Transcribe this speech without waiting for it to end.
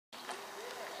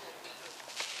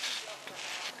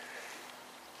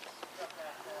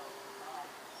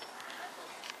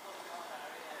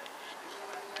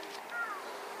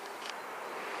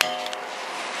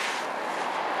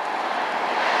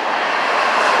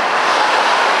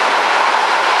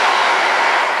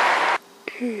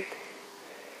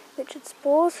Limited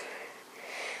spores.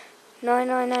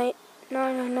 998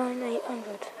 999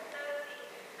 800.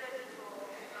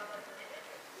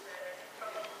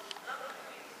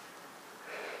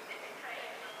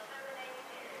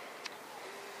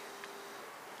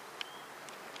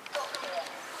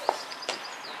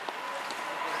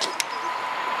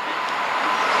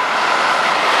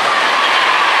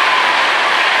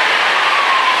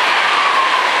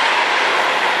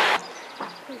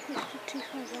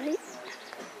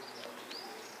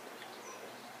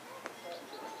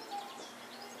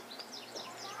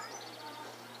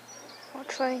 Our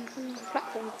train on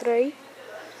platform 3.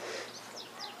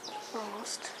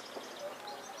 Fast.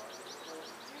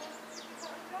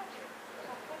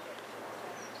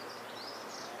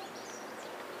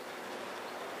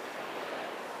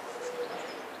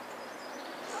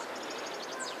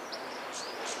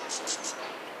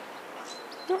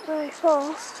 Not very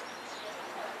fast.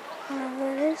 I don't know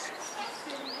where it is.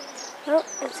 Oh,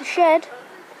 it's a shed.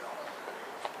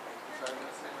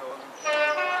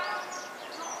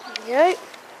 There we go.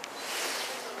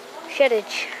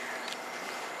 Sheddage.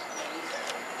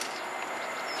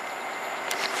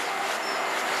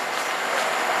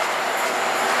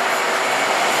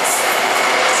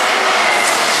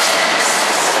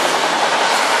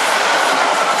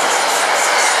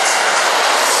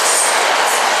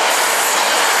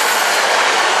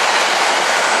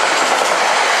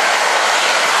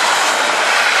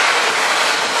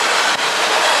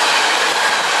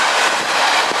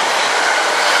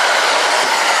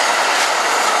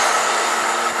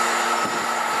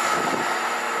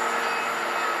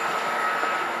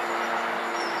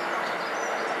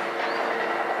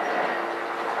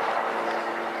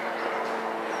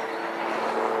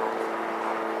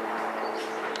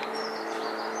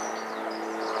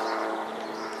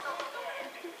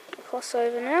 Cross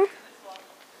over now.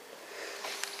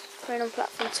 Train on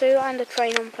platform 2 and a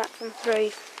train on platform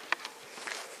 3,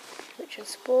 which are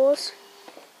spores.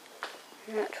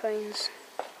 And that train's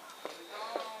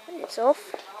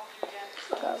off.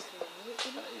 Go.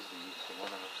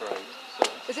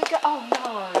 Does it go? Oh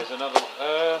no! There's another.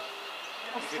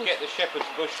 If you get the Shepherd's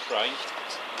Bush train,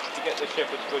 and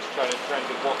train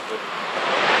to Watford.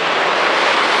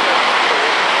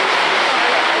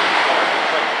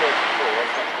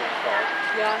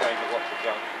 Yeah.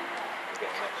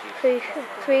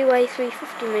 Freeway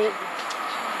 350, mate.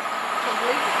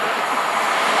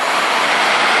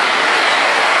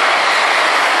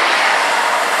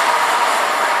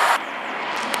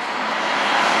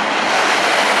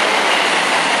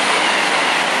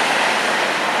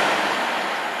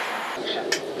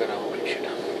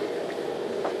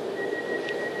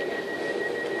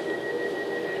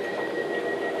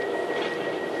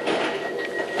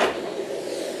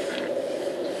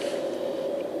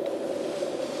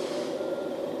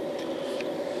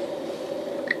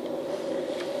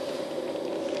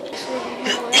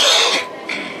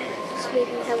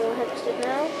 Leaving Hemel Hempstead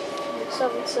now,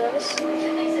 Southern service. This is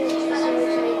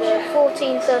originally the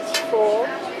 1434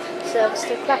 service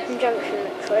to Clapham Junction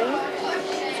train.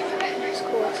 Next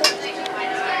quarter.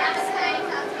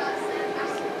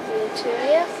 The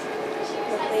interior.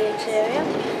 Lovely interior.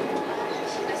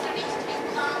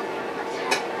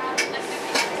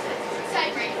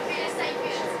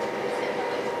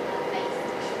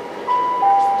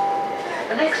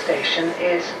 The next station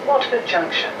is Watford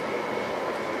Junction.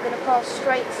 We're going to pass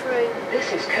straight through. This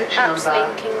is coach number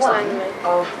 1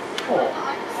 of 4.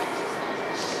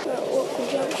 At Watford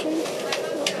Junction.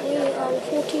 We are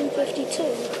 1452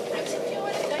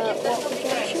 at Watford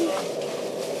Junction.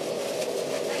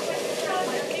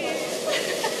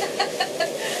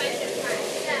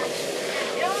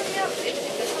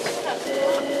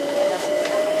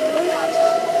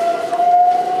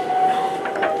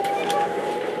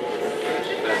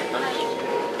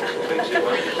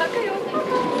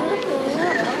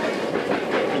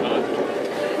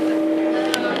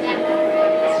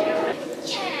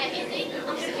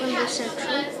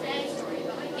 Central.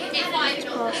 Let's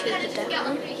pass through the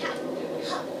depot.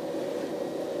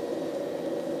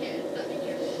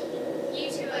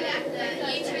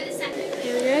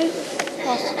 Here we go.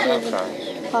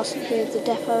 Passing through the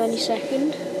depot any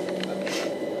second.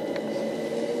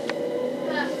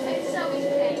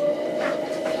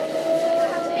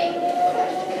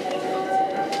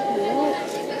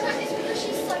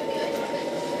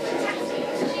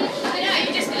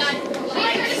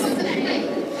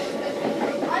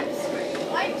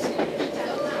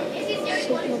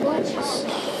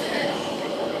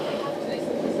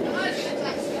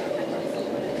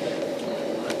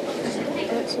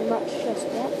 Not so much just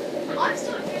yet.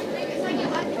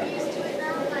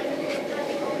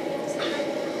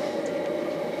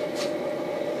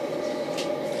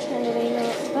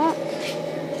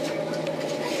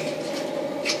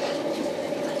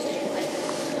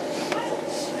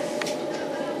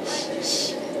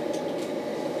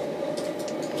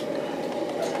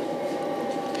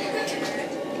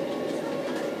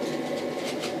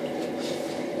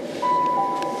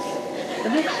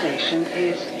 station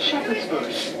is Shepherd's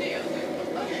Bush.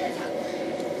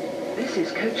 This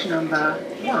is coach number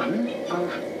 1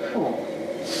 of 4.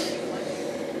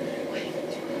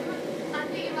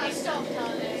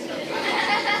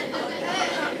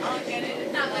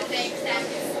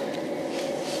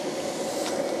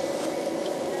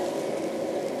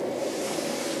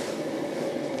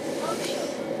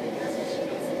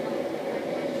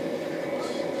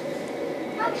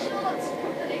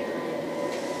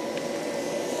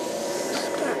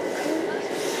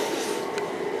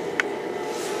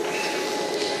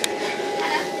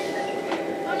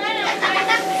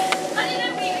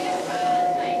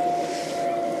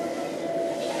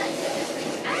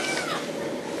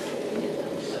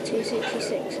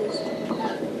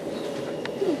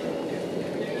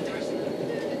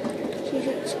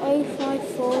 It's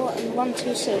 054 and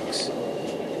 126.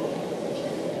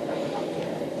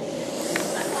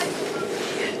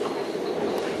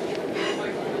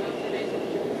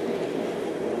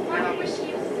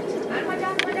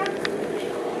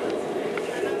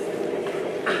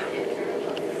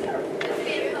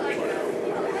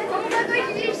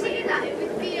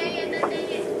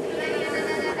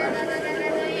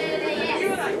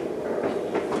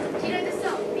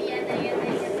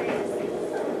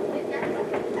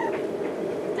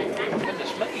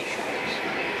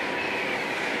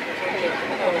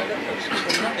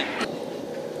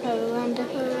 Overground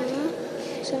depot over there.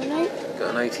 78. Got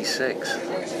an 86.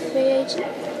 V80.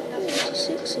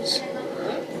 86s.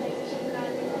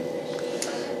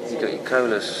 You got your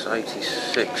Colas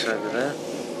 86 over there.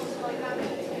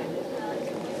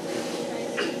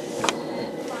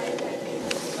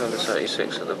 Colas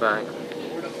 86 at the back.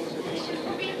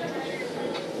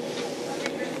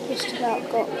 Just about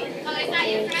got the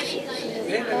 86s at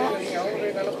the back.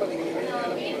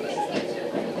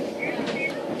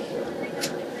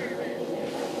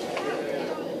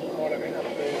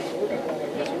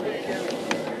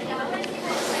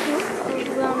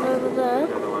 Overground over there.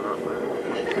 Another one up there.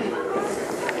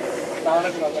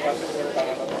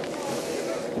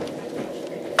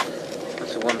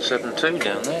 That's a 172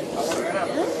 down there.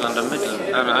 Under midland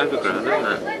and overground, isn't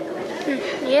it?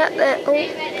 Yeah, they're all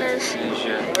there's. There's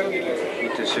your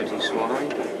intercity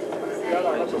swine.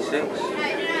 86.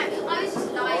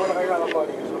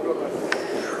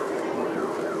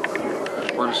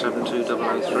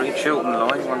 172003, Chiltern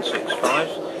line 165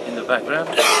 in the background.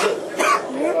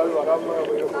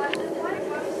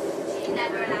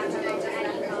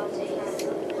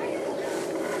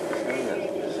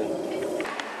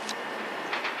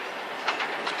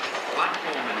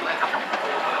 Platform 11.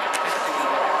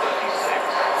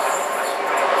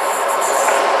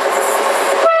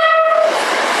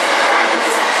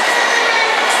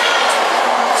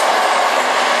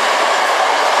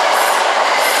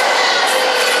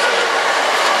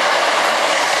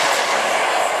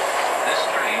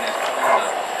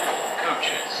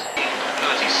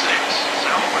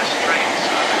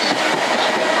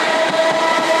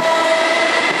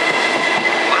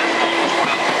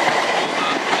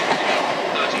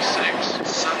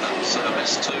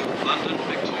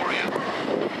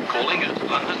 Calling at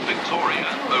London Victoria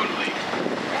only.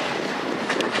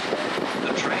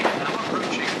 The train now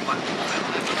approaching platform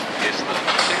 11 is the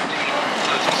 1536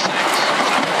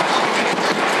 South West Train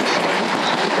Service to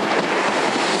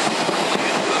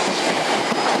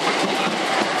Wimbledon,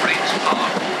 Rains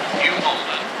Park, New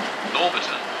Malden,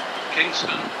 Norbiton,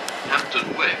 Kingston, Hampton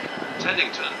Wick,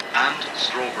 Teddington and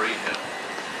Strawberry Hill.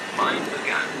 Mind the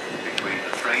gap between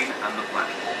the train and the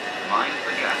platform. Mind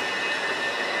the gap.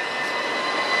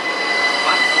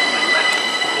 Platform 11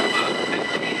 for the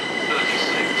 1536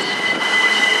 South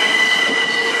West Train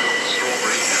Service to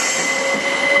Strawberry Hill.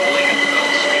 Calling at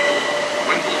Earlsfield,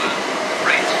 Wimbledon,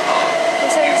 Rains Park,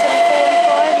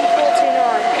 1745 and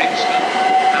 49. Kingston,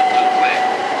 Hampton Wick,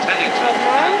 Teddington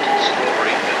and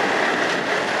Strawberry Hill.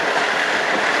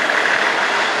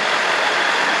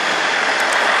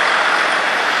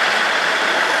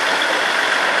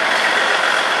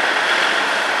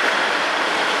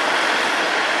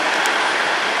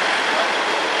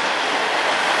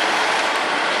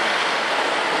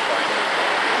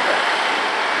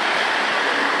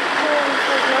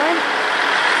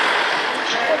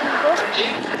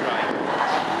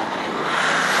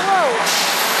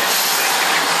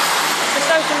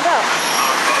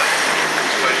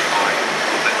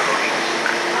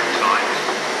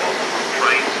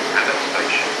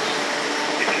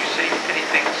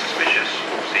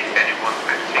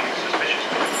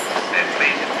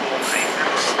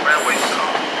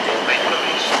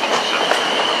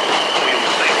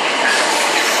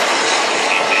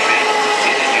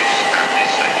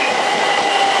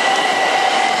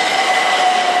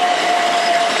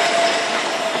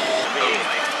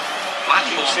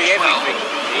 South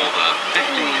for the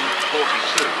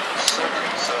 1542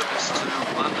 Southern service to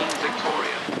London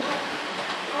Victoria.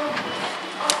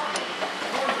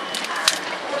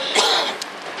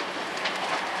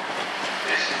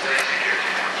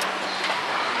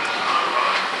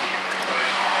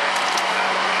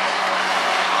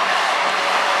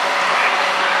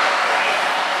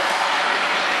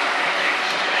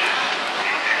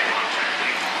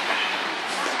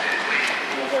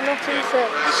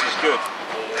 This is good.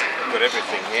 We've got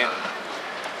everything here.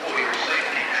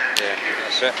 Yeah,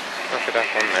 that's it. Look it up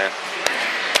on there.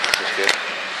 This is good.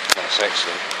 That's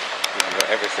excellent. We've got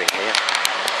everything here.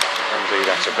 Undo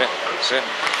that a bit. That's it.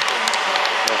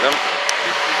 Well done.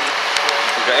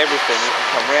 We've got everything. You can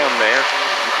come round there.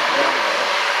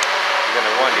 You're going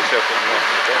to wind yourself in the neck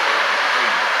a bit.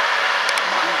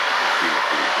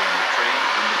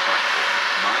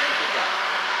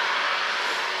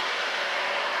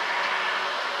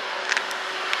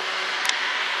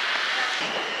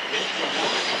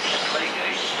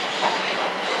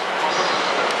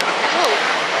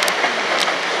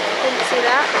 Didn't see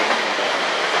that.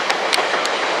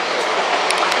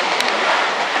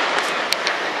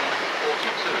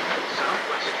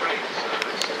 Southwest train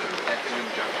service to Effingham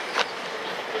Junction.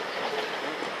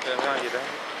 How are you doing?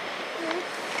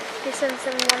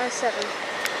 D77107.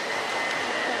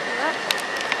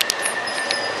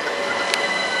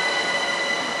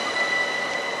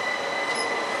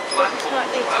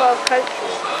 Approximately 12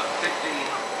 coaches.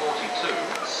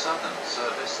 1542 Southern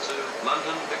service to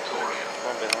London Victoria.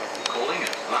 Calling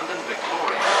it London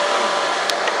Victoria.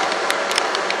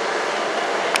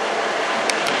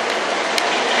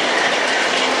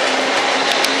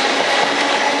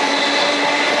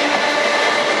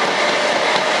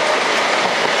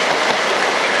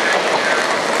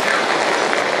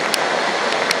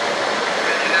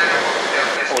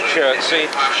 Or Chertsey.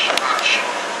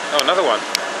 Oh, another one.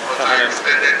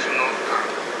 Extended to Northtown.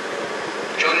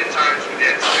 Journey times will be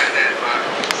extended by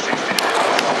up to 60 minutes.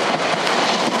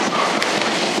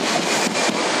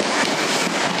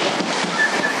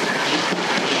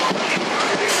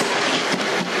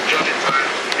 Journey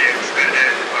times will be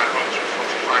extended by up to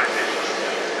 45 minutes.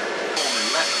 Form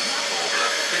 11 for the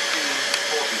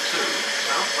 1542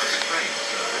 Southwest train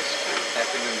service to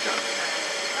Effingham Junction.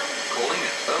 Calling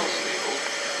at Earlsfield,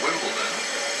 Wimbledon,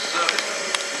 Surbiton,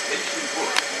 Hitchley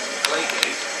Wood,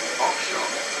 Claygate,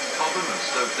 Oxshott, Cobham and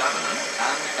Stoke Davenant,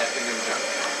 and Effingham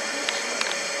Junction.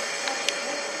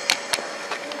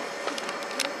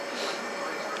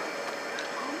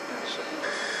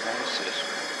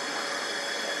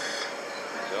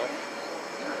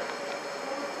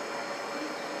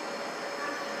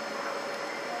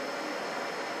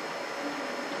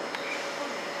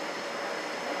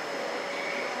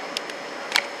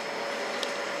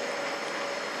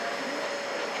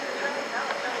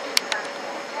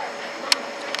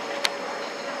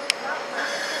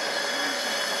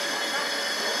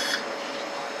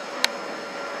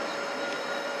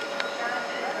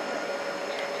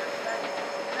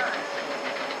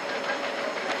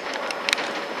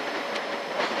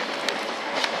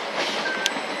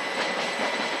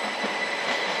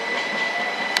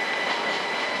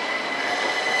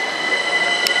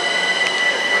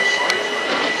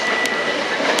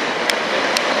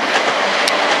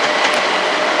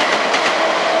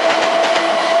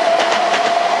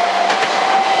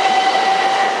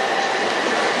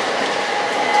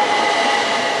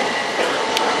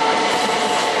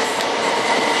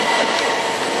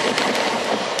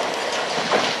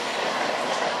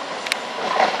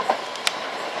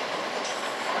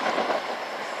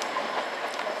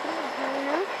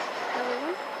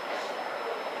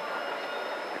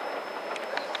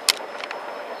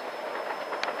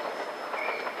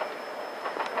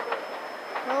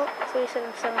 Oh,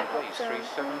 377 pops These on.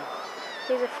 37.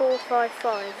 These are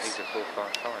 455s. These are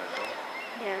 455s, right?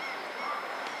 Yeah.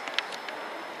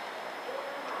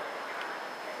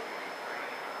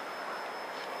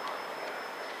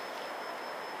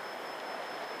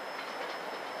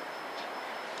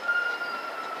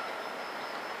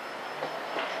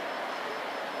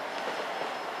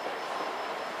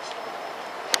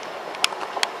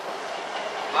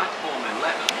 Platform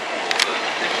 11 for the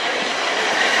 15.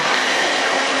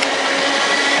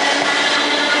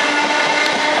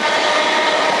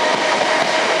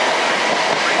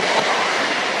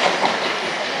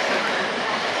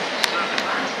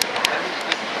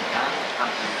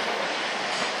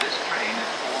 This train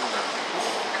is formed of 4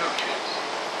 coaches.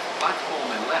 Platform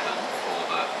 11 for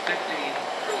the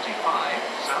 1545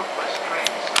 Southwest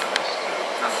train service to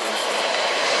Hampton.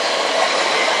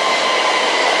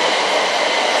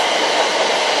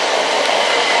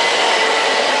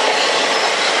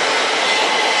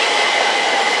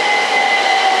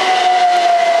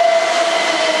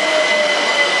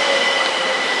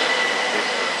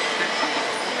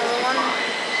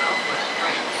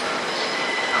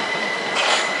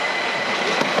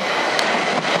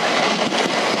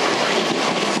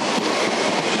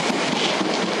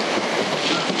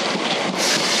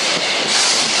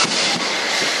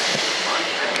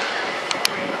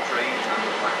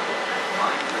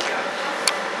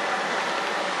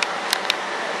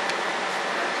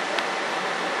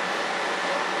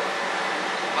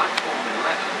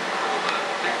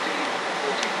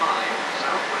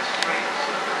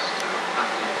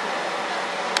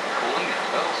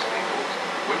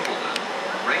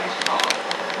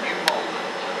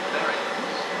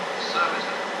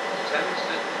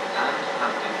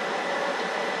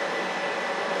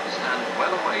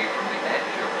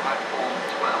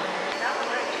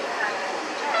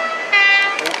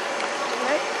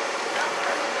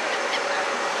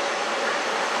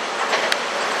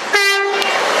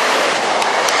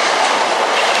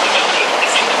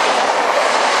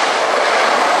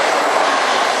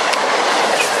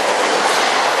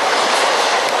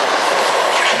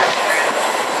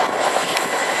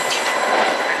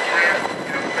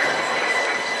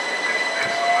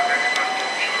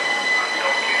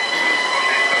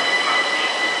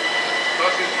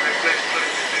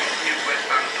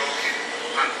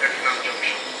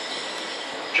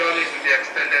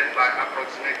 by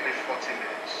approximately 40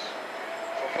 minutes.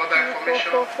 For further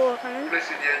information, 444 please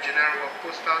see the engineering work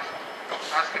posters,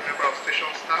 ask a member of station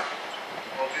staff,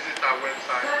 or visit our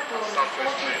website at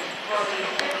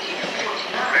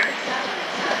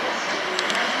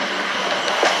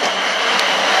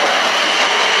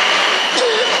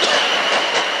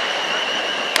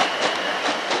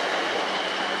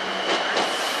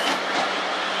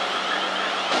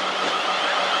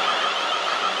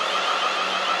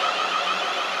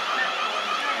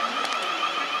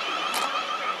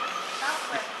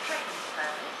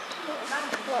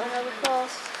Got another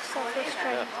fast Southwest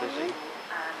train coming.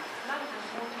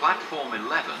 Platform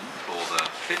 11 for the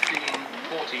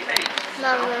 1548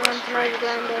 Now we're Southwest running train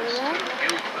overground over service there. to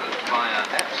Guildford via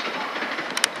Epsom.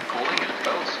 Calling at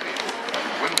Earlsfield,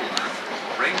 Wimbledon,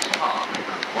 Rains Park,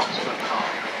 Oxford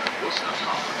Park, Worcester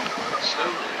Park,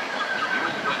 Stowley,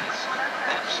 Newell West,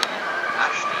 Epsom,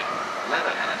 Ashton,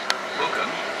 Leatherhead, Bookham,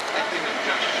 Effingham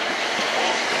Junction,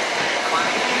 Horsley,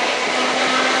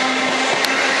 Clapham.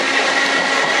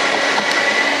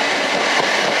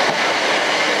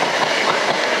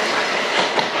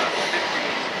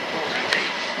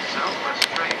 Southwest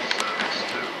train service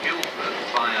to Guildford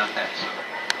via Epsom.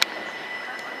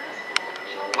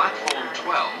 Platform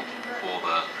 12 for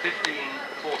the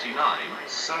 1549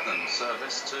 Southern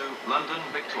service to London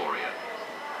Victoria.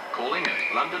 Calling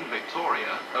at London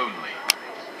Victoria only.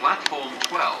 Platform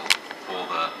 12 for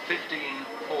the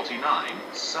 1549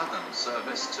 Southern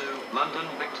service to London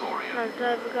Victoria.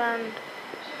 Overground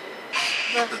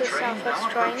The versus train now Southwest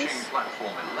approaching trains.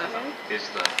 platform 11 is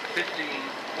the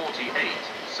 1548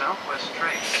 Southwest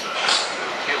train service to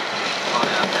Guildford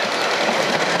via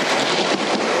Epsom.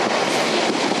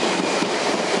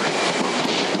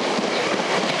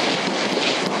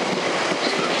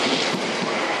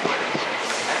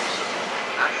 Epsom,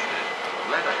 Ashton,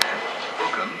 Leatherhead,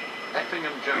 Bookham,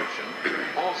 Effingham Junction,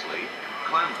 Horsley,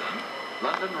 Clarendon,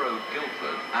 London Road,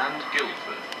 Guildford and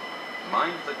Guildford.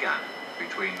 Mind the gap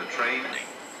between the train.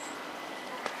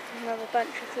 Another bunch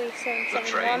of The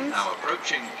train 3771s. now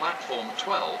approaching platform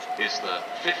 12 is the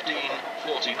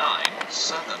 1549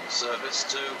 Southern service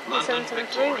to London 773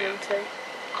 Victoria. too.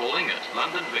 Calling at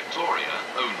London Victoria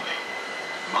only.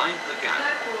 Mind the gap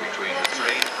between the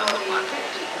train and the platform.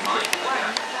 Mind the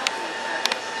gap.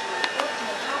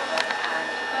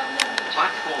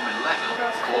 Platform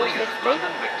 11 calling at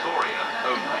London Victoria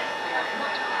only.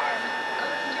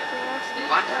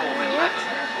 Platform 11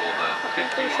 for the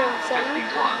 1551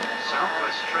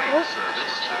 Southwest train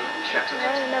service to Chiltern.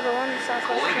 Another one,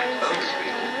 Southwest Calling at trains.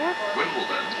 Earlsfield,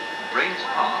 Wimbledon, Rains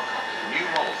Park, New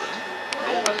Malden,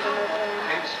 Norbiton,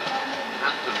 Kingston,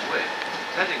 Hampton Wick,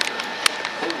 Teddington,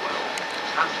 Fulwell,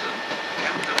 Hampton,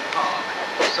 Kempton Park,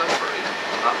 Sunbury,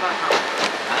 Upper Hampton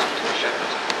and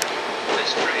Shepperton.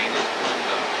 This train is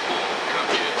longer for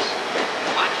coaches.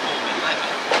 Platform 11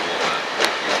 for the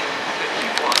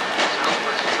 1551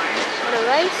 Southwest train What a service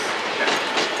race. to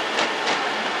Shepperton.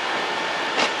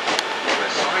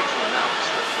 We're sorry to announce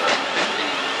that the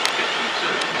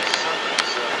 1552 Southern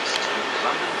service to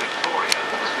London Victoria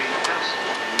has been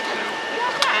cancelled due to...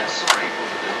 We're sorry for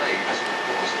the delay this will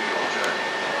cause to your journey.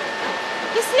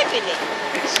 He's sleeping in.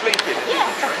 He's sleeping. Yeah.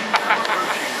 The train now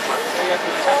approaching He has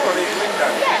to tap on his window.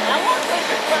 Yeah, I want to go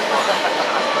to Southwest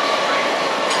train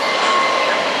service to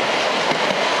Shepperton.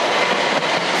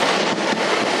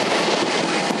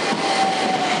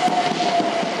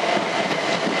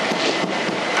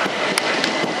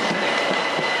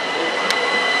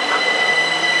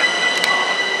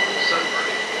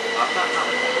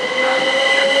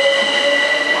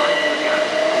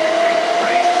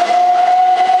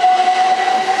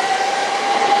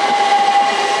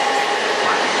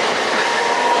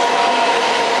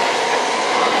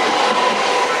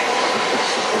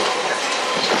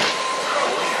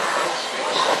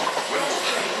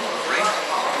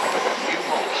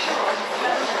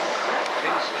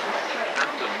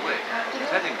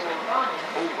 Teddington,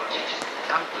 Fulwell,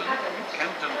 Hampton,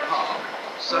 Kempton Park,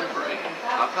 Sunbury,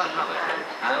 Upper Halligan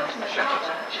and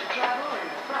Shepperton. Travel in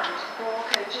the front 4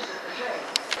 coaches of the train.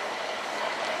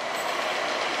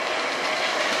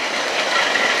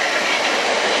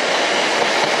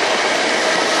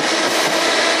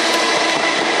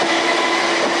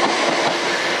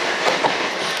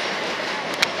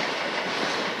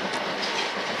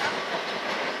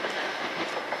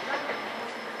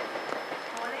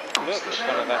 Look, it's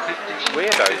one of the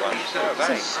weirdo ones. What are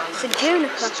they? It's a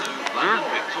juniper.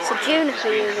 It's a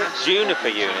juniper unit. Juniper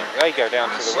unit. They go down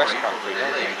to the West Country,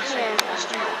 don't they? Yeah.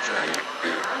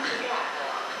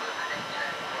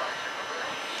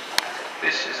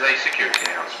 This is a security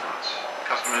announcement.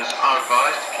 Customers are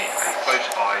advised to keep a close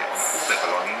eye on all their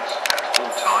belongings at all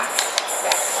times,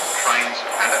 whilst on trains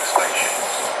and at stations.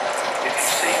 If you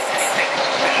see anything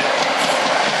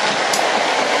suspicious,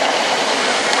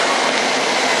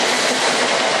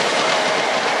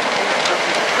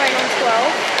 Train on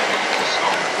 12. to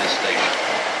stop at this station.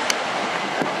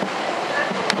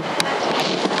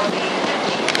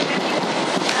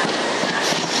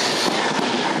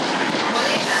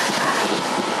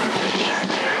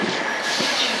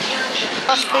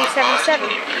 Bus 377.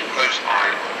 Keep a close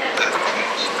eye on their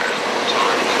belongings at all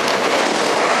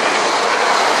times.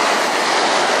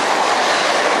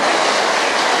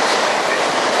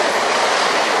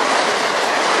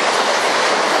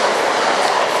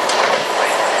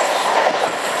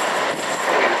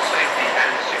 Safety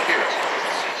and security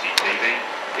CCTV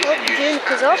is in use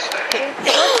Juniper's at off. this station.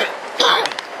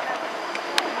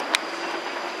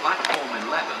 Platform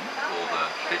 11 for the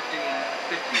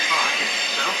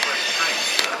 1555 Southwest train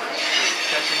service to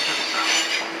Chessington South.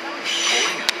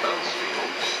 Calling at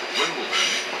Earlsfield, Wimbledon,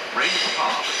 Rains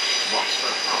Park,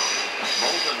 Roxburgh Park,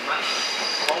 Malden Manor,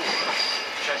 Falworth,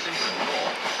 Chessington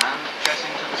North and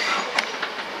Chessington South.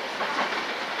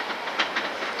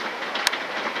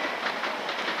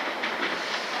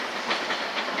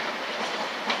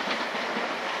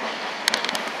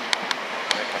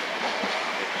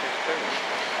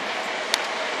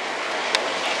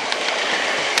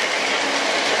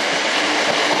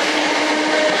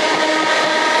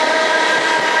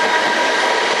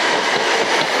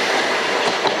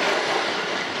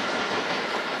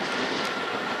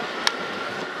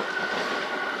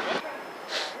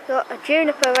 Got a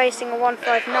Juniper racing a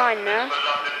 159 now. For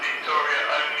London Victoria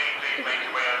only, please make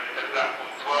your way over to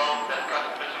platform 12. Then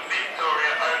customers from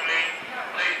Victoria only,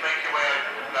 please make your way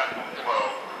over to platform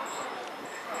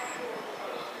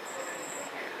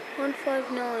 12.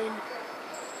 159.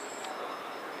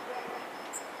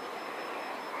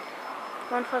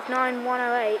 159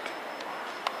 108.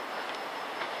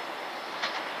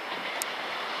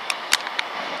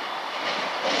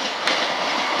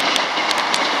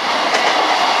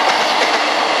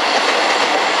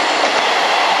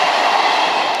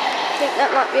 I think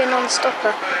that might be a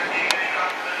non-stopper.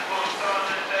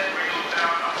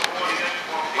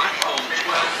 Platform 12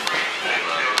 for the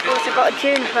We've also got a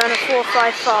Juniper and a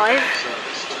 455.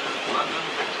 service to London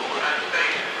Victoria.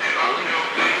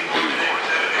 Calling at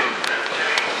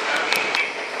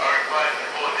Are required to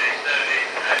board this service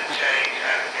and change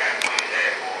at Gatwick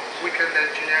Airport. Weekend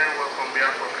engineering work on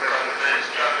behalf of travelers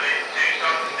traveling to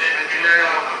Southampton. Engineering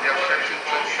work on behalf of section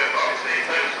 12 services in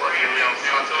use for area on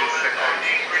Saturday 2nd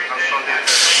and Sunday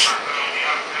 3rd of March.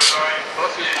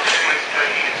 Buses for the West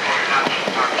Bentley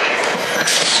to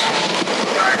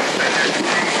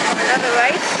Another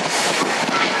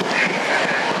race.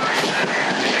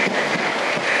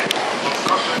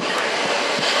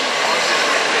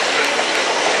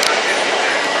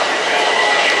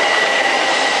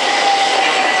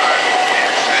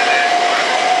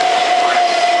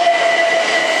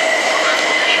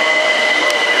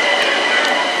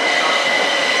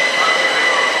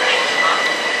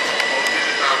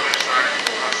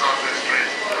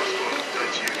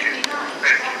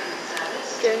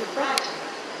 Juniper.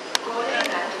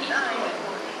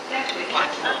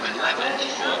 Platform 11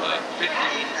 for the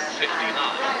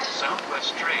 1559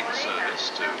 Southwest train service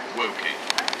to Woking.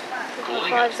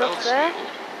 Calling at 55's off there.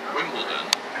 Earlsfield, Wimbledon,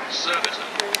 Surbiton,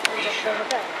 Juniper's off Esher, over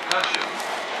there. Hersham,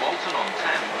 Bolton on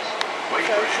Thames, So it's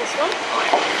Weybridge, this one.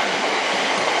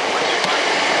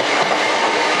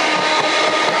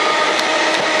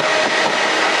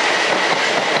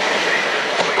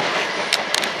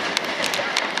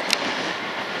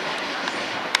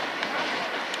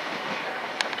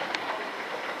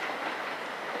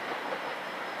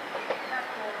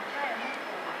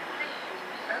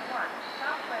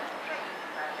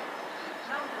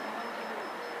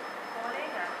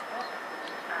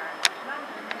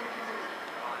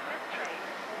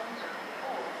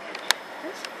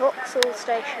 There's Vauxhall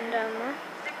station down there.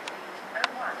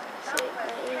 See it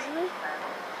quite easily.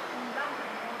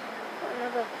 Got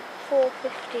another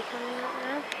 450 coming up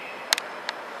now.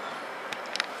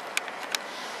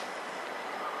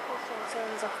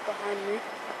 Someone's off behind me. I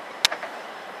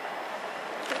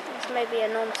think this may be a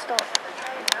non-stop.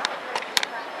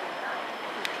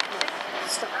 No,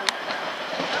 stopping.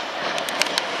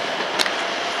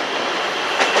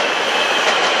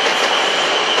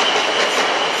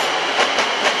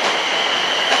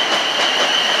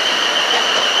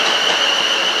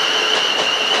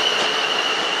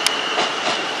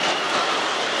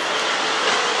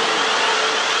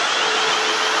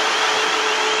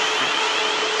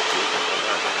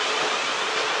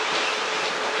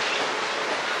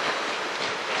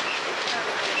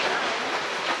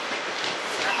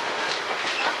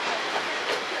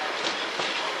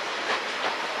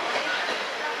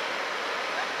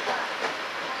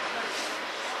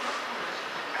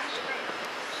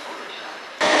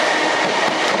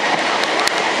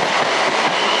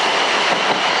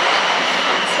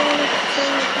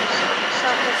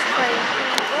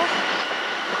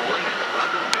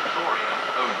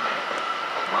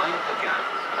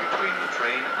 between the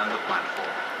train and the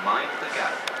platform. Mind the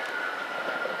gap.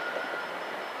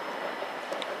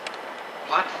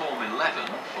 Platform 11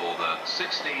 for the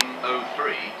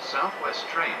 1603 Southwest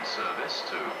train service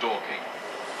to Dorking.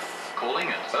 Calling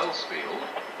at Earlsfield,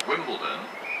 Wimbledon,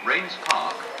 Rains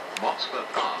Park, Motspur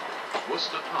Park,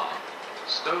 Worcester Park,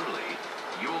 Stoneleigh,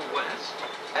 Ewell West,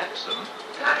 Epsom,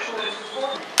 Ashford.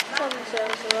 Southern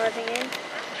service arriving in.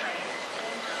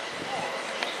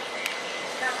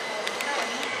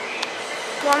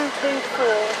 One, two,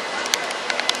 four.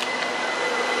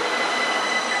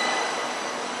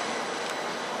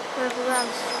 Overground.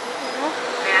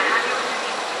 May I have your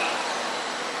attention, please?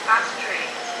 Fast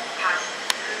trains pass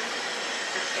through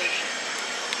the station.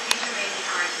 Please remain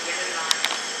behind the yellow line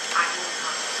at all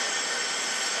times.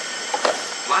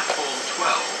 Platform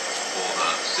 12 for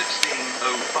the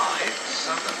 1605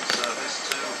 Southern service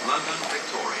to London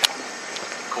Victoria.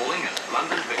 Calling at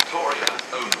London Victoria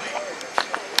only.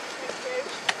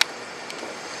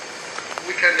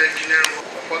 Weekend engineering work.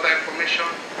 For further information,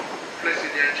 please see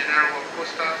the engineering work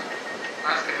posters,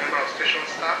 ask a member of station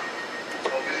staff,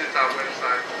 or visit our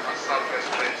website at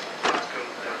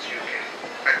southwesttrains.co.uk.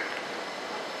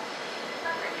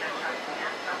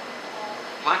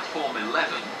 Platform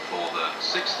 11 for the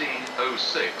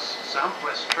 1606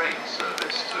 Southwest train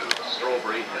service to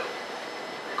Strawberry Hill.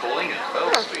 Calling at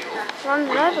Earlsfield, London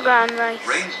Wimbledon, Overground race.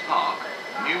 Rains Park,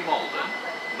 New Malden,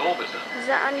 Norbiton, Is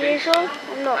that unusual?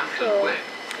 I'm not Hampton sure. Wick,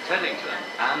 Teddington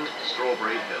and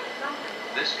Strawberry Hill.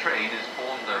 This train is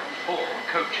formed of 4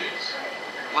 coaches.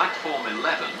 Platform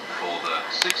 11 for the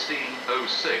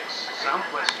 1606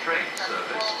 Southwest train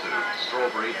service to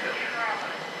Strawberry Hill.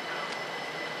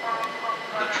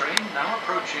 The train now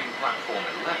approaching platform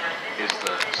 11 is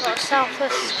the 1606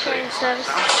 Southwest train service.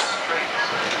 Southwest train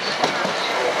service to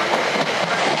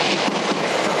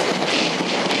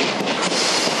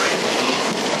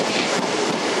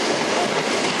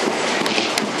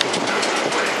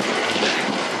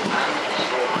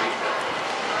Strawberry Hill.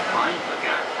 Mind the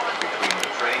gap between the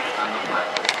train and the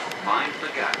platform. Mind the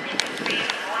gap.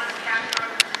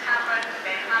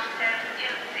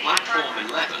 Platform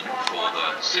 11 for the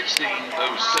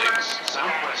 1606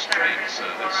 Southwest train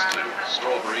service to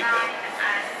Strawberry Hill.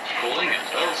 Calling at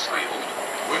Earlsfield,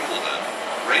 Wimbledon,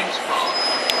 Rains Park,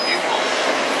 New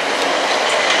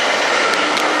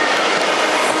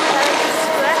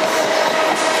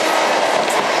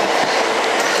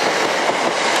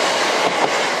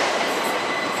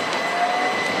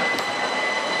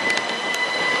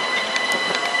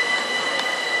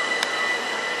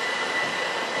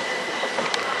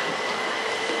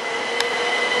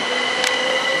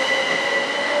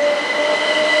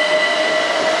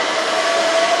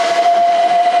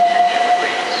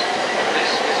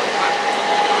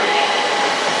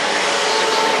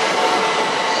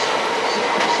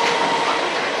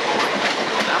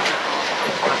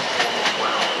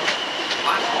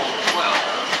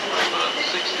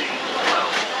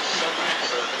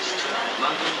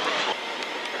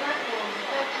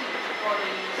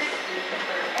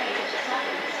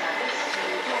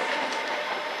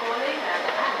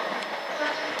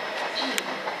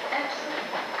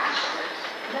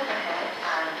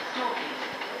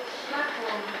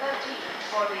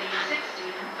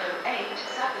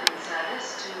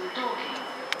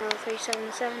Now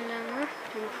 377 down there,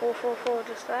 and 444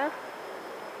 just there.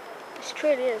 This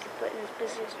truly is Britain's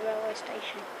busiest railway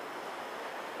station.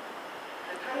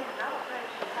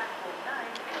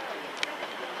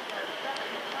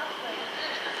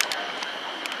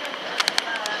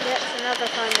 Yep, another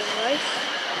kind of race.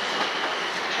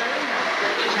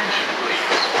 Attention please.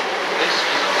 This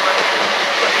is a platform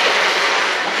train.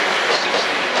 The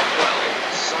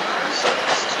 1612 Southern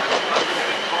service to London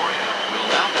Victoria will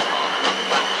now depart from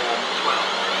platform 12.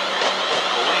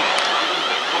 Calling at London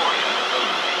Victoria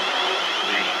only.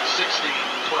 The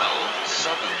 1612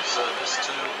 Southern service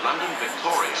to London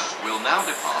Victoria will now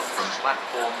depart from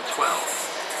platform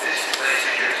 12. This is a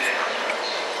security announcement.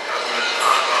 Customers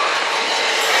are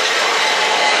advised.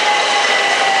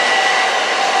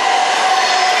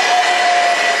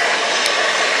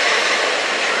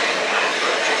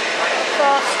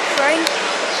 Fast train.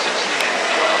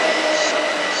 1612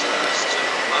 Southern service to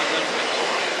London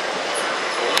Victoria.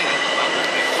 Calling at London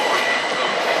Victoria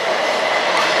only.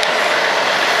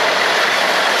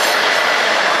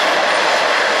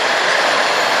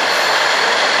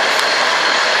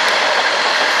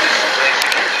 This is a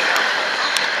security announcement.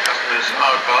 Customers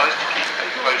are advised to keep a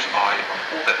close eye on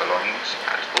all their belongings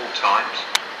at all times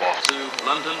whilst To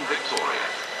London Victoria.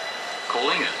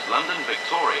 Calling at London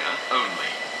Victoria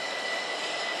only.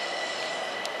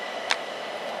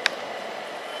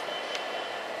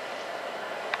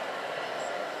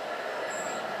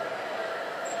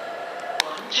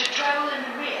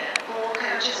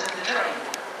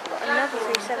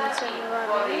 377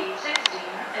 arriving.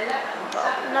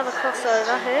 Got another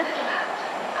crossover here.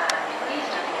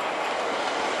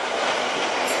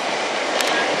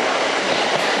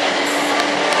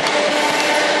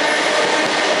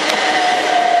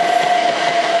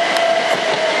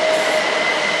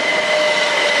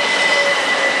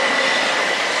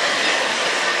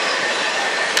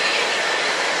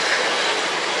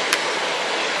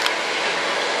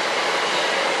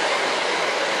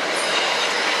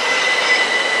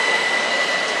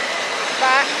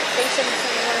 Back,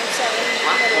 377 in the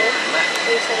middle,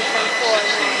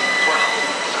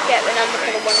 377 get the number for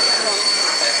the one that's wrong.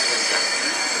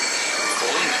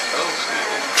 Calling at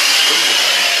Earlsfield,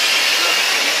 Wimbledon,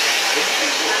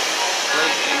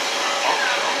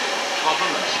 Oxford,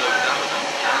 Cobham and Stoke Davenham,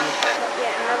 and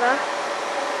Yet another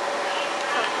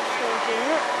couple of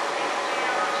unit.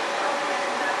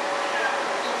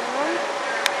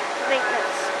 I think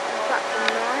that's platform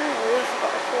 9, we also got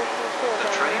a 444 the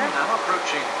down train there. now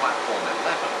approaching platform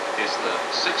 11 is the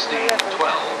 1612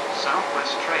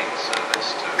 Southwest train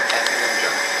service to Effingham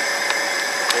Junction.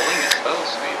 Calling at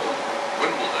Earlsfield,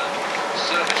 Wimbledon,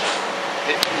 Surbiton,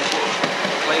 Hinton Wood,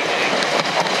 Claygate,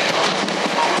 Oxford,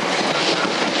 Cobham and Stoke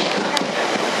Davenham, and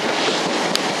Effingham.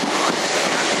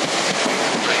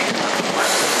 Train at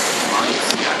platform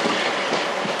 5 Gatwick.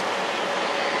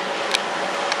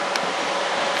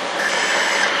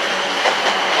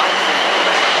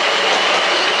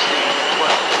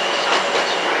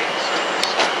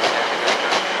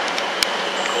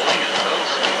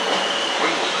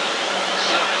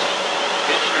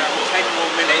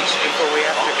 Before we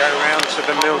have to go round to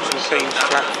the Milton Keynes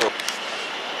platform.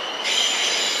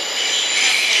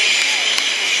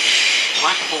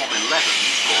 Platform 11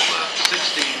 for the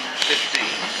 1615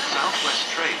 Southwest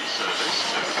train service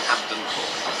to Hampton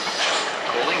Court.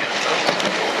 Calling at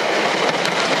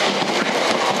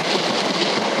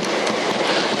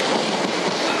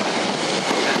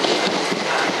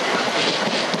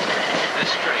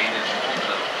this train is one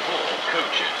of 4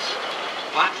 coaches.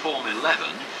 Platform 11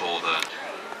 for the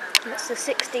That's the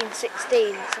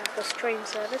 1616 Southwest train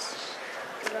service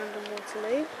to London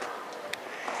Waterloo.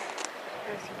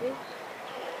 As you do.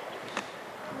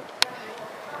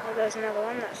 There goes another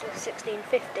one, that's the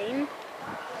 1615.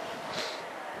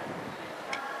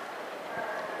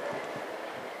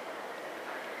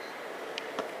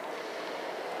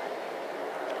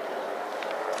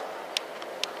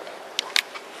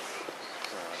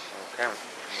 We'll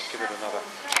give it another.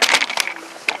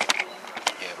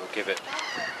 Yeah, we'll give it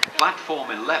Platform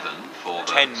 11 for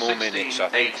the 10 more minutes, I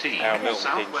think. 1618 Our Milton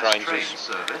Southwest Keynes train trains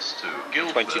service to 20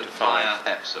 Guildford to 5. via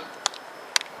Epsom.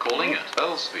 Calling at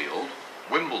Earlsfield,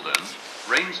 Wimbledon,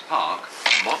 Raynes Park,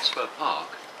 Motspur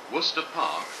Park, Worcester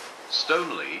Park,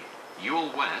 Stoneleigh,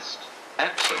 Ewell West,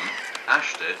 Epsom,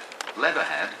 Ashtead,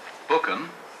 Leatherhead,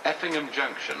 Bookham, Effingham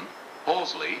Junction,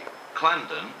 Horsley,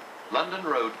 Clarendon, London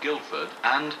Road, Guildford,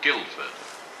 and Guildford.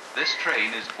 This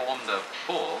train is formed of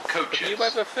 4 coaches. Have you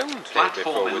ever filmed here before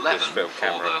Platform with 11 this film for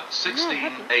camera? the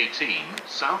 1618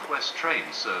 Southwest train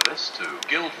service to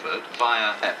Guildford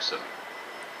via Epsom.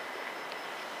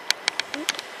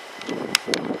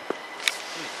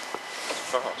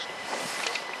 It's fast.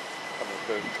 Coming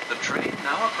through. The train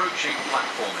now approaching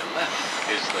platform 11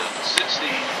 is the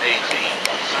 1618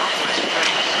 Southwest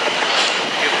train service to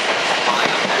Guildford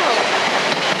via Epsom.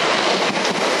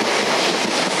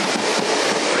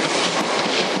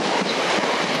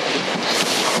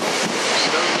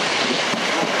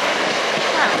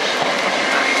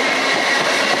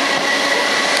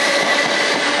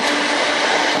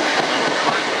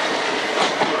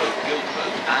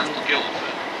 Guildford and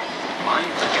Guildford.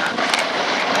 Mind the gap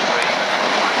between the train and the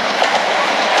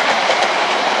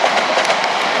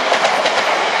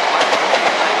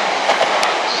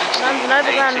platform. London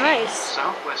Overground race.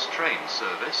 Southwest train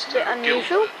service A bit to unusual.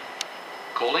 Guildford.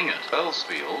 Calling at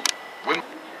Earlsfield,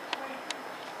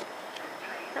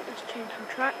 That was changing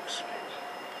tracks.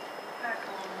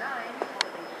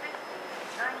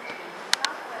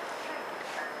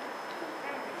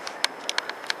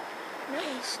 That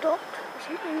one stopped or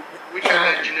something. Weekend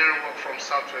engineering work from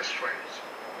Southwest Trains.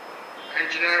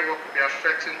 Engineering work will be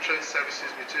affecting train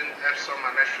services between Epsom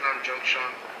and Effingham Junction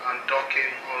and Dorking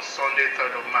on Sunday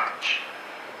 3rd of March.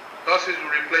 Buses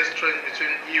will replace trains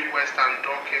between E West and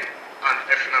Dorking and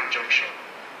Effingham Junction.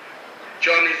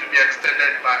 Journeys will be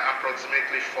extended by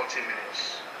approximately 40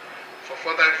 minutes. For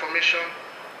further information,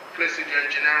 please see the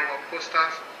engineering work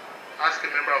posters, ask a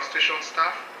member of station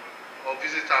staff, or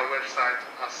visit our website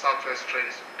at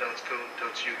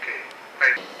southwesttrains.co.uk.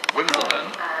 Thank you. Wimbledon,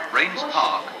 Raynes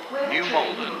Park, New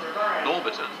Malden,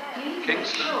 Norbiton,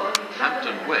 Kingston,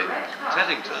 Hampton Wick,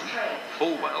 Teddington,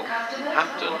 Fulwell,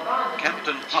 Hampton,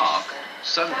 Campden Park,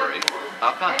 Sunbury,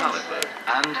 Upper Halliford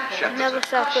and Another Shepperton.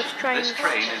 South West train. This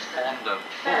train is formed of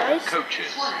 4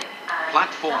 coaches.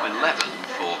 Platform 11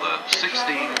 for the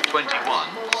 1621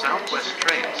 South West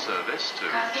train service to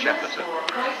Shepperton.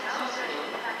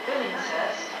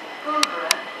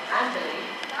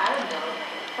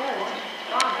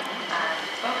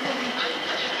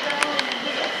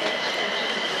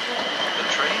 The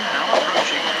train now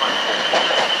approaching platform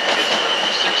 11 is the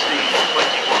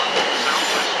 1621 South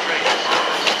West train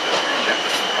service to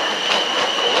Shepperton.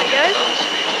 Calling There at we go.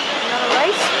 Earlsfield, Another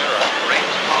race.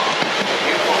 Grange Park,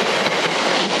 New Malden.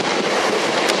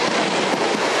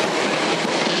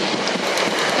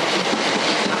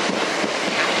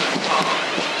 Campden Park,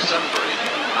 Sunbury,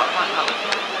 Upper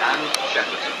Halliford and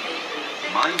Shepperton.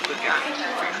 Mind the gap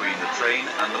between the train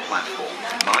and the platform.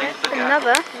 Mind the gap.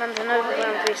 Another London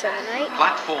Overground 378.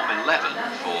 Platform 11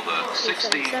 for the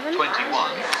 1621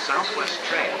 South West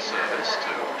train service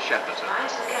to Shepperton.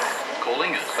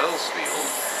 Calling at Earlsfield,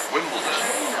 Wimbledon,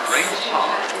 Grange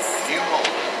Park, New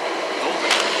Malden,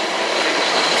 Norbiton,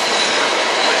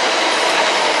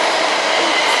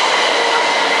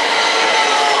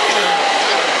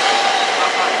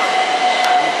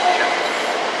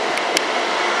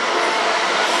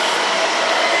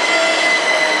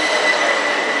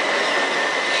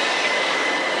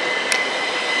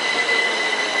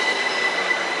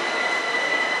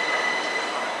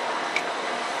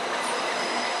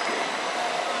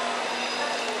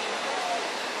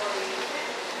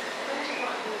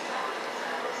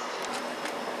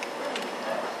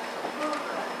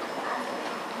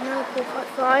 Another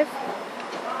 455.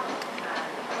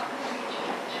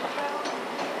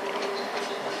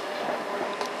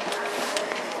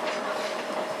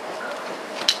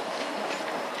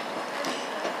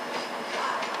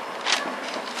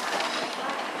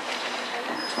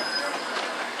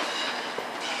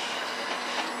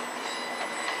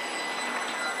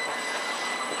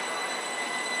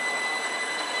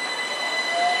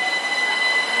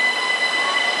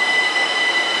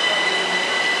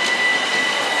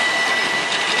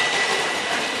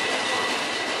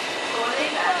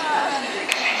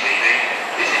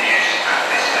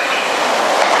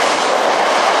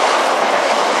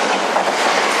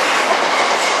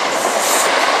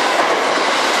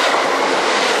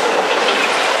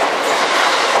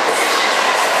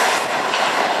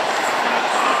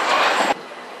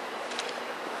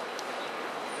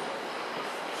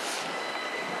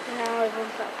 Now over on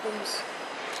platforms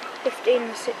 15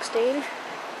 and 16.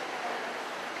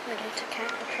 Ready to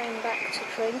count the train back to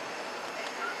Tring.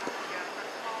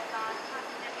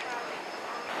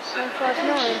 159.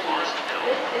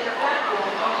 This is a platform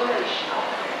operational.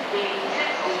 The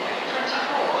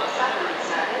 1624 Southern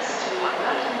service to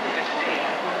London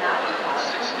Victoria will now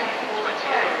depart from platform 12.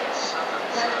 Platform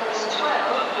 12 for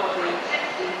the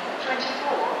 1624 Southern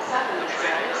service to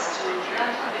London Victoria.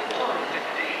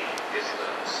 is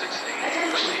the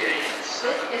Attention, 1628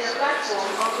 this is a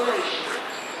platform operation.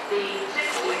 The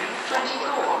 1624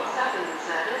 Southern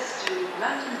service to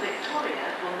London Victoria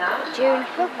will now depart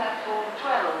from platform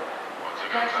 12.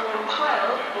 Platform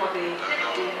 12 for the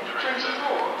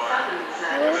 1624 Southern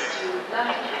service to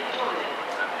London Victoria.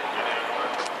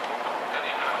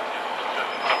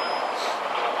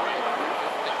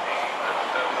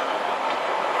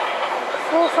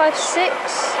 Four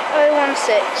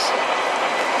 56016.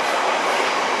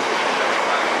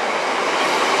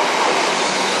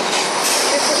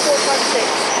 This is 456.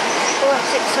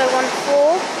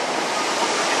 46014.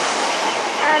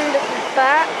 And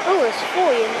back. Oh, there's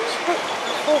 4 units.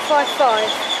 455.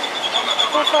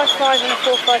 455 and a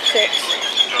 456.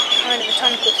 Kind of a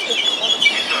tongue twister.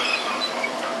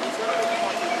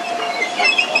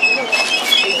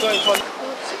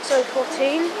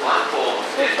 6014.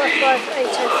 455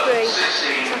 803.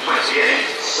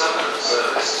 1628 Southern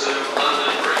service to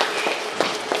London Bridge.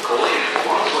 Calling at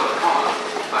Wandsworth Common,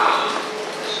 Bound,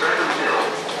 Streatham Hill,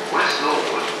 West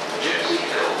Norwood, Gypsy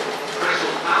Hill,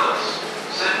 Crystal Palace,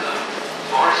 Centre,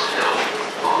 Forest Hill,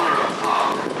 Honour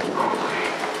Park, Bromley,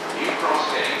 New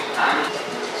Cross Gate and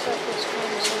Southwest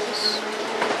train service.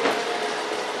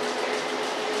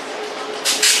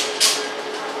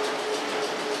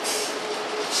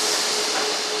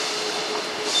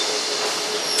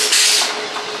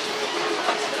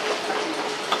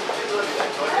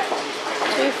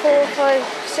 Two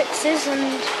 456s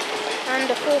and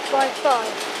a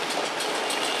 455.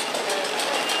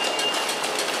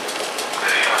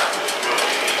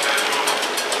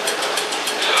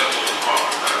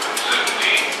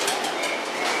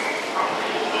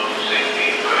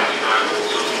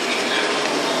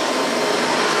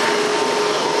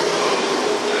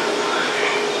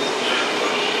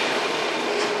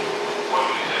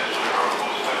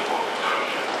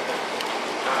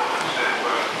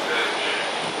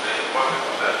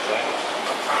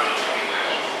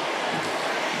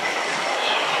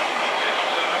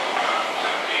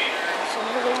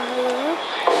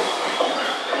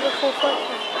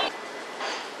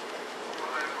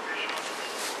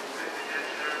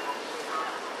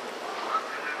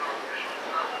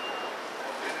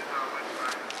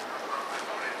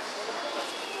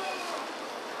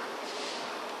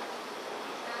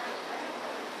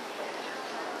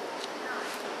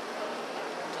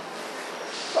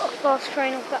 fast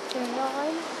train on platform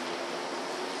 9.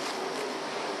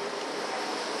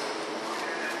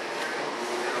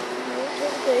 What will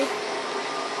it be?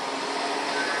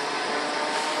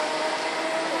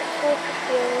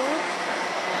 450 over.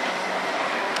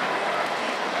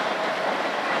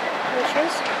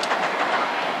 Wishes.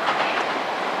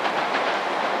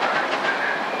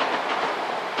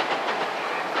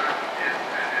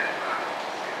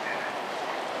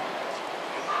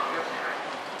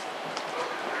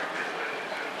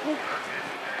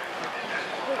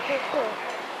 Cool.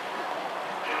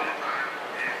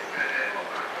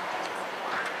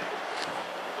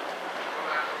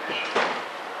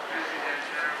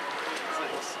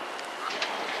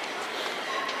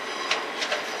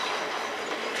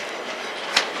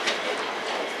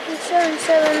 It's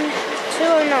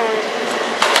 77209.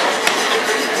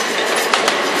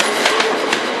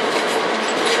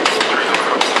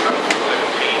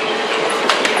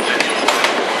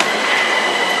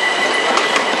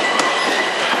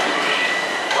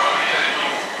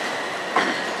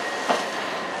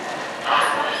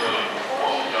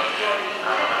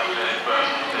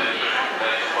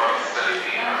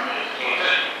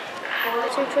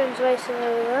 Two trains racing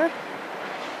over there.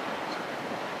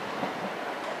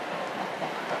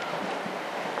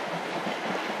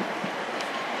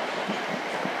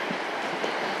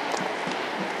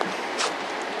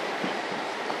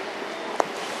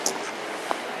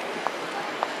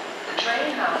 The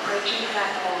train now approaching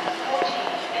platform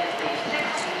 14 is the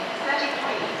 1633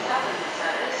 Southern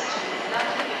service to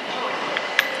London Victoria.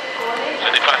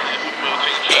 Sending passengers from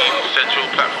Milton Keynes Central,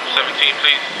 platform 17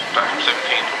 please. Platform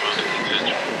 17 from Milton Keynes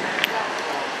Central.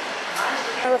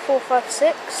 Another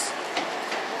 456.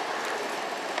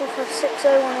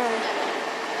 456019.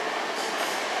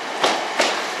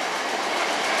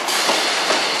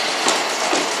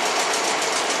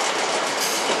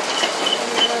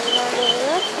 Another round over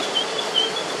there.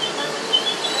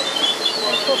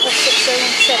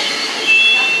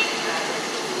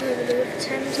 456017. Over the River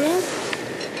Thames now. Over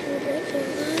there,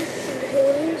 over the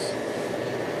buildings.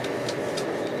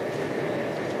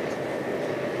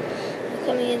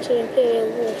 Coming into Imperial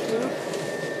Wharf now.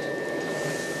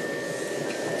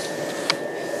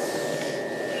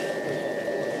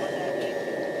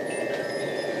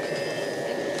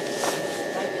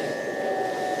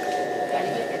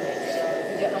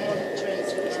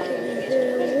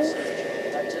 Imperial Wharf.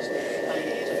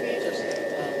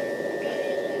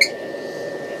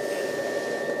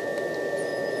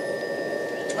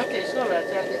 Okay, sorry,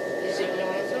 is it only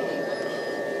one song?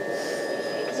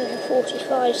 There's a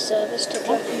 45 service to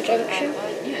Clapham Junction.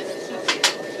 Yes.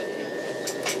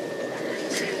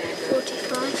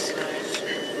 45 service.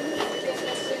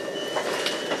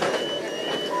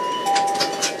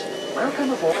 Welcome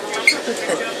aboard.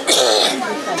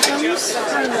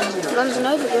 London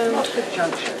Overground.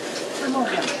 Junction.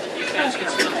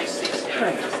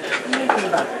 Train.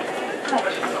 Midland.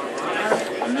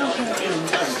 Milton Keynes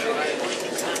Central.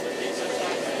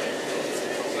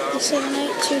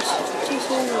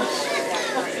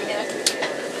 78221.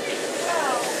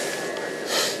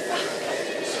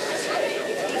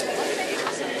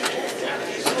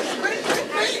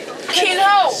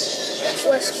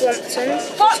 West Brompton.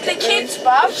 Fuck the kids,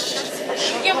 bruv.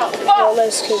 Give a All fuck.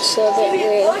 those kids are a bit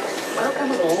weird.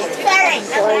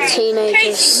 Why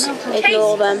teenagers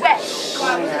ignore them.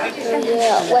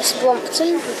 Yeah, West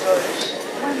Brompton.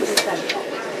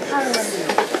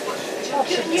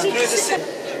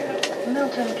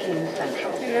 Milton Keynes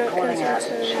Central. Calling out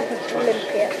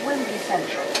Olympia. Wembley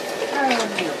Central. Harrow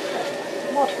and Milford.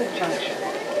 Watford Junction.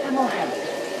 Hemel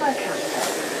Hempstead. Lancaster.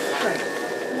 Train.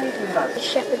 Leighton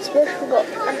Shepherd's Bush. We've got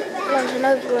London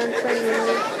Overground train on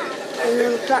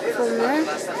the platform there.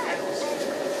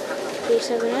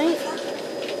 378.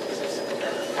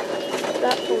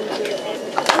 Platform's a bit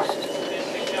overcast.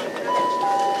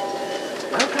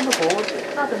 Welcome aboard.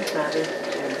 Southern service.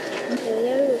 There we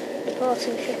go,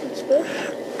 departing Shepherd's Bush.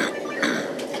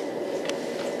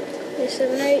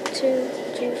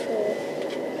 378224.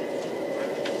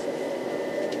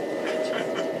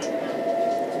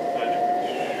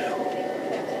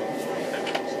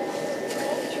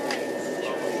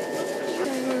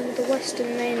 Going on with the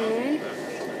Western Main Line.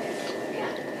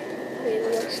 The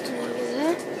Western over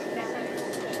there.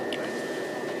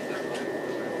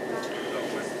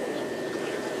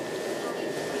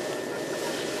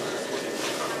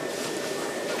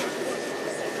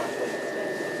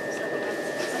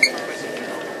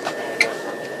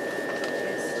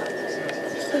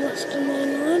 The Western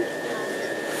Main Line.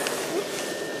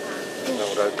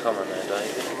 Old O'Connor there,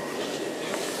 David.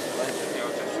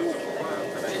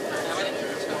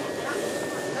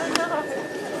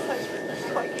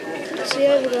 That's the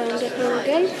overground depot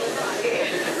again.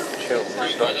 Chiltern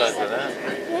stopped over there.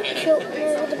 Yeah,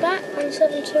 Chiltern over the back,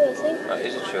 172 I think. That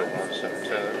is a Chiltern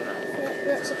 172, isn't it?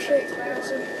 That's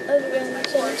an overground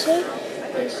 172.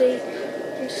 There's the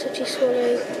intercity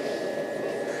swallow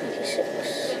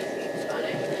 86.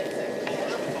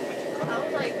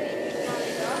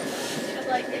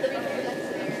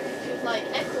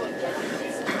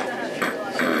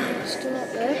 Still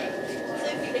up there.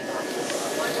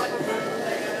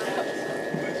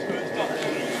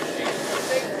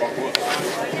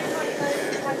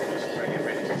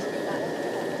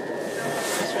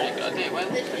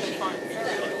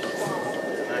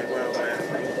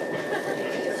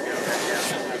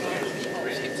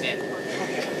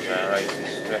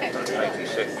 So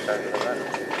 86 over the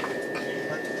left.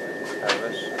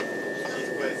 Overs.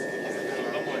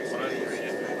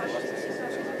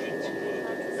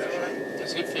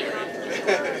 That's a good theory.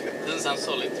 Doesn't sound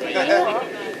solid to me.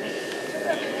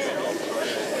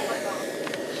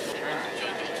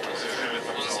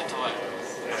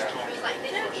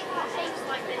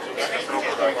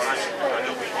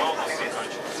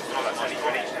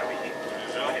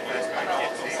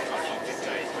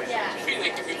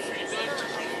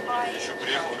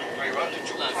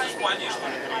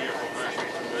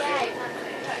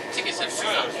 Tickets have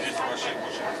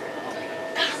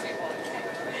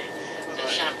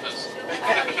Champers.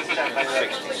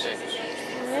 66.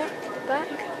 Yeah, back.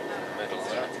 Middle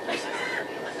there.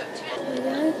 There we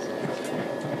go.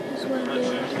 There's one here.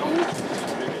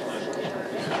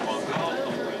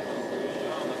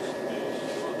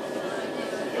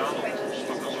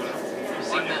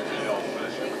 Seen that?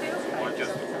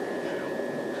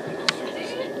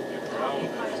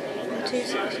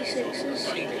 266s,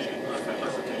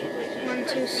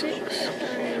 126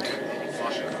 and 054.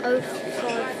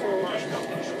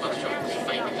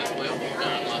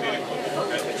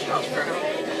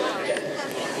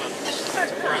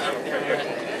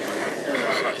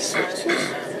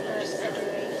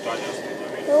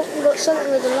 Oh, we've got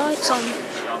something with the lights on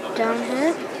down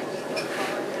here.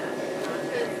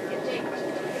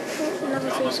 Oh, another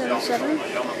 377.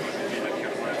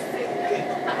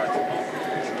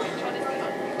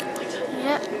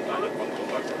 Yep.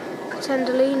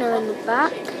 Pretendolino in the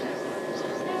back.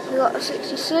 We got a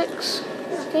 66, I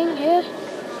think, here.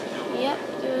 Yep,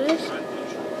 here it is.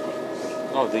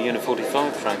 Oh, the Unit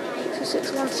 45 frame.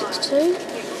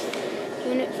 66162.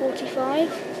 Unit 45.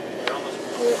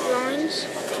 With lines.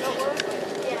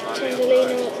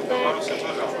 Pretendolino at the back.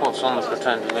 What's on the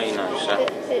Pretendolino, sir?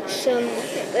 It's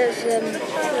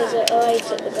there's a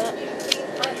eyes at the back.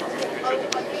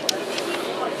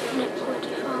 Unit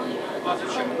 45.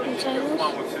 Containers.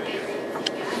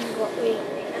 And what we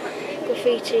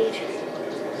graffitied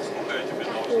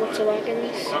water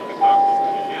wagons.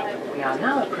 We are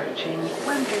now approaching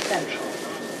Wembley Central.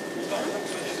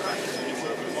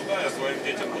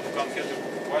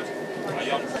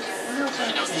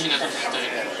 She knows what she's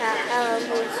doing.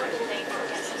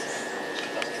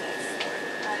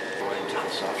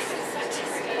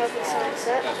 Lovely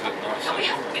sunset. Does look nice. We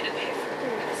haven't been a bit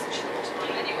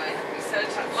anyway, so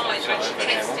mine when she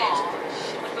tested, I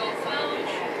thought,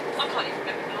 I can't even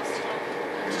remember the last time.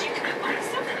 Did you come up with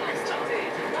stuff?